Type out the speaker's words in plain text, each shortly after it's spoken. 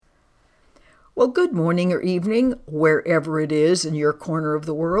Well, good morning or evening, wherever it is in your corner of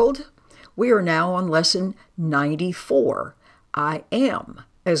the world. We are now on lesson 94. I am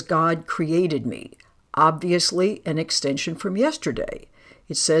as God created me. Obviously, an extension from yesterday.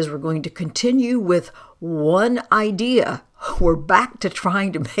 It says we're going to continue with one idea. We're back to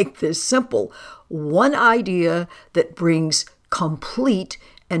trying to make this simple. One idea that brings complete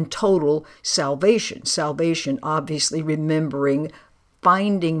and total salvation. Salvation, obviously, remembering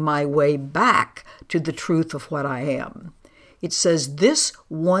finding my way back to the truth of what I am. It says this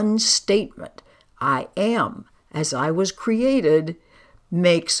one statement, I am as I was created,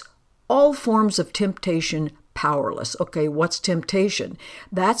 makes all forms of temptation powerless. Okay, what's temptation?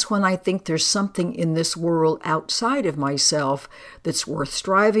 That's when I think there's something in this world outside of myself that's worth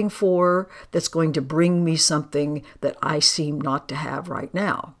striving for, that's going to bring me something that I seem not to have right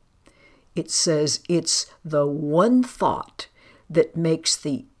now. It says it's the one thought that makes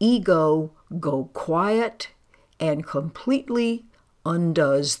the ego go quiet and completely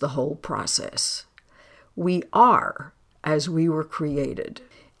undoes the whole process. We are as we were created.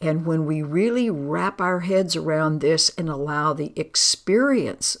 And when we really wrap our heads around this and allow the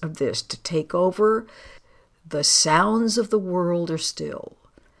experience of this to take over, the sounds of the world are still.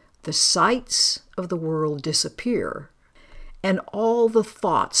 The sights of the world disappear. And all the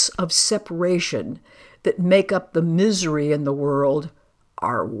thoughts of separation that make up the misery in the world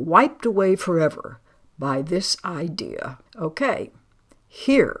are wiped away forever by this idea. Okay,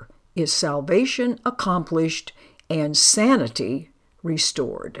 here is salvation accomplished and sanity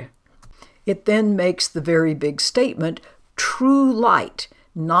restored. It then makes the very big statement, true light,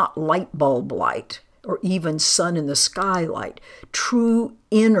 not light bulb light, or even sun in the sky light. True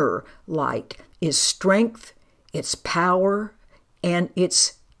inner light is strength, its power, and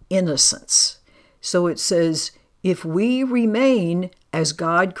its innocence. So it says, if we remain as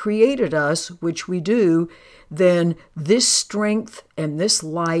God created us, which we do, then this strength and this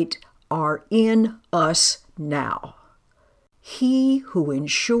light are in us now. He who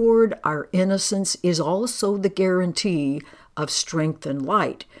ensured our innocence is also the guarantee of strength and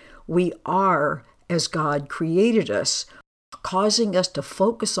light. We are as God created us, causing us to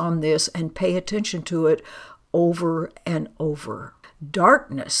focus on this and pay attention to it over and over.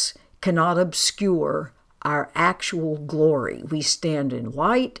 Darkness cannot obscure our actual glory. We stand in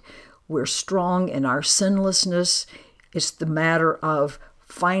light. We're strong in our sinlessness. It's the matter of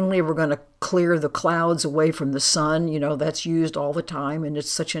finally we're going to clear the clouds away from the sun. You know, that's used all the time, and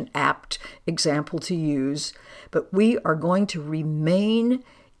it's such an apt example to use. But we are going to remain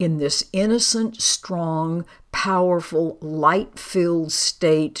in this innocent, strong, powerful, light-filled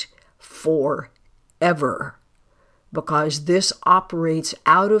state forever. Because this operates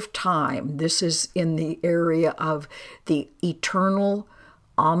out of time. This is in the area of the eternal,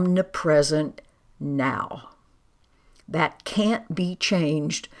 omnipresent now. That can't be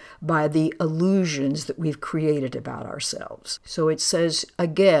changed by the illusions that we've created about ourselves. So it says,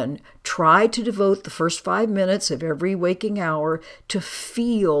 again, try to devote the first 5 minutes of every waking hour to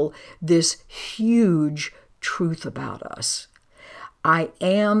feel this huge truth about us. I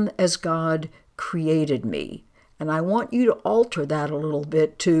am as God created me. And I want you to alter that a little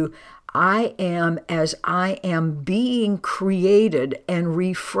bit to, I am as I am being created and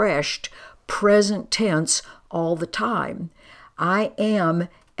refreshed, present tense all the time. I am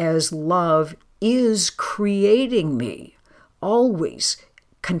as love is creating me, always,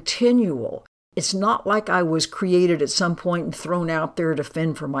 continual. It's not like I was created at some point and thrown out there to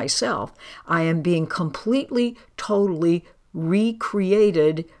fend for myself. I am being completely, totally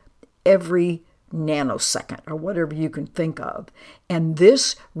recreated every nanosecond, or whatever you can think of. And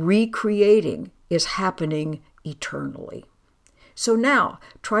this recreating is happening eternally. So now,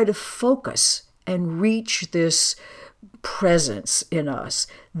 try to focus and reach this presence in us,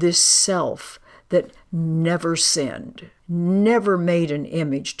 this self that never sinned, never made an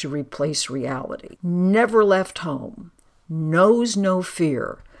image to replace reality, never left home, knows no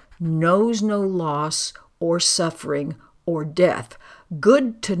fear, knows no loss or suffering or death.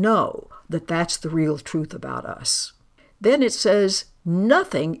 Good to know that that's the real truth about us. Then it says,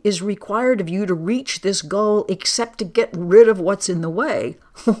 nothing is required of you to reach this goal except to get rid of what's in the way.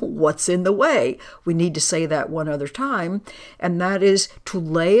 What's in the way? We need to say that one other time, and that is to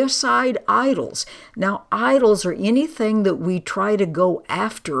lay aside idols. Now, idols are anything that we try to go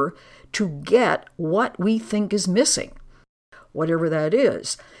after to get what we think is missing, whatever that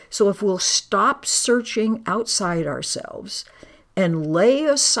is. So if we'll stop searching outside ourselves and lay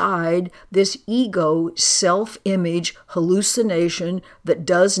aside this ego, self-image hallucination that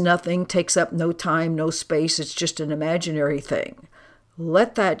does nothing, takes up no time, no space, it's just an imaginary thing.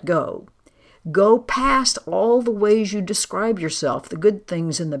 Let that go. Go past all the ways you describe yourself, the good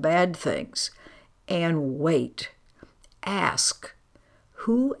things and the bad things, and wait. Ask,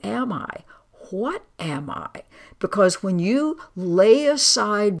 who am I? What am I? Because when you lay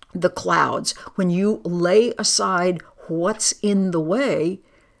aside the clouds, when you lay aside what's in the way,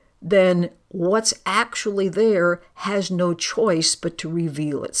 then what's actually there has no choice but to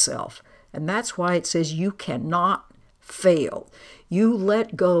reveal itself. And that's why it says you cannot fail. You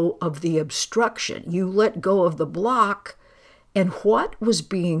let go of the obstruction. You let go of the block, and what was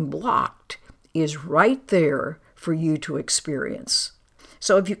being blocked is right there for you to experience.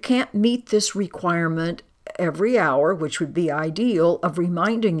 So if you can't meet this requirement every hour, which would be ideal, of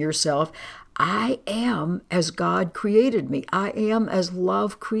reminding yourself, I am as God created me. I am as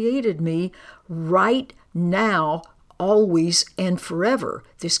love created me right now, always and forever.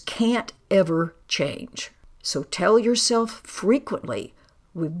 This can't ever change. So tell yourself frequently,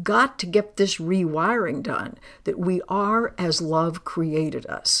 we've got to get this rewiring done, that we are as love created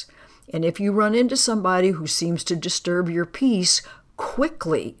us. And if you run into somebody who seems to disturb your peace,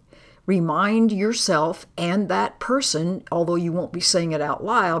 quickly remind yourself and that person, although you won't be saying it out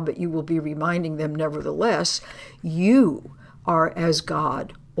loud, but you will be reminding them nevertheless, you are as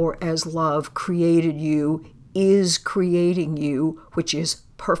God or as love created you, is creating you, which is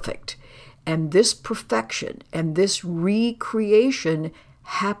perfect. And this perfection and this recreation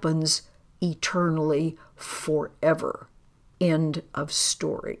happens eternally forever. End of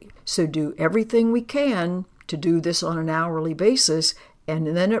story. So do everything we can to do this on an hourly basis, and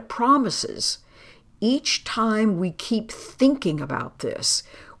then it promises each time we keep thinking about this,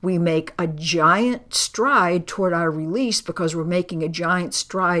 we make a giant stride toward our release because we're making a giant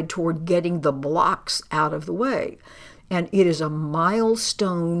stride toward getting the blocks out of the way. And it is a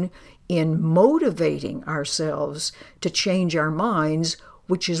milestone in motivating ourselves to change our minds,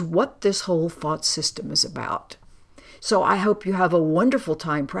 which is what this whole thought system is about. So I hope you have a wonderful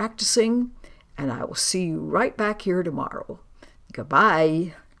time practicing, and I will see you right back here tomorrow.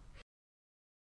 Goodbye.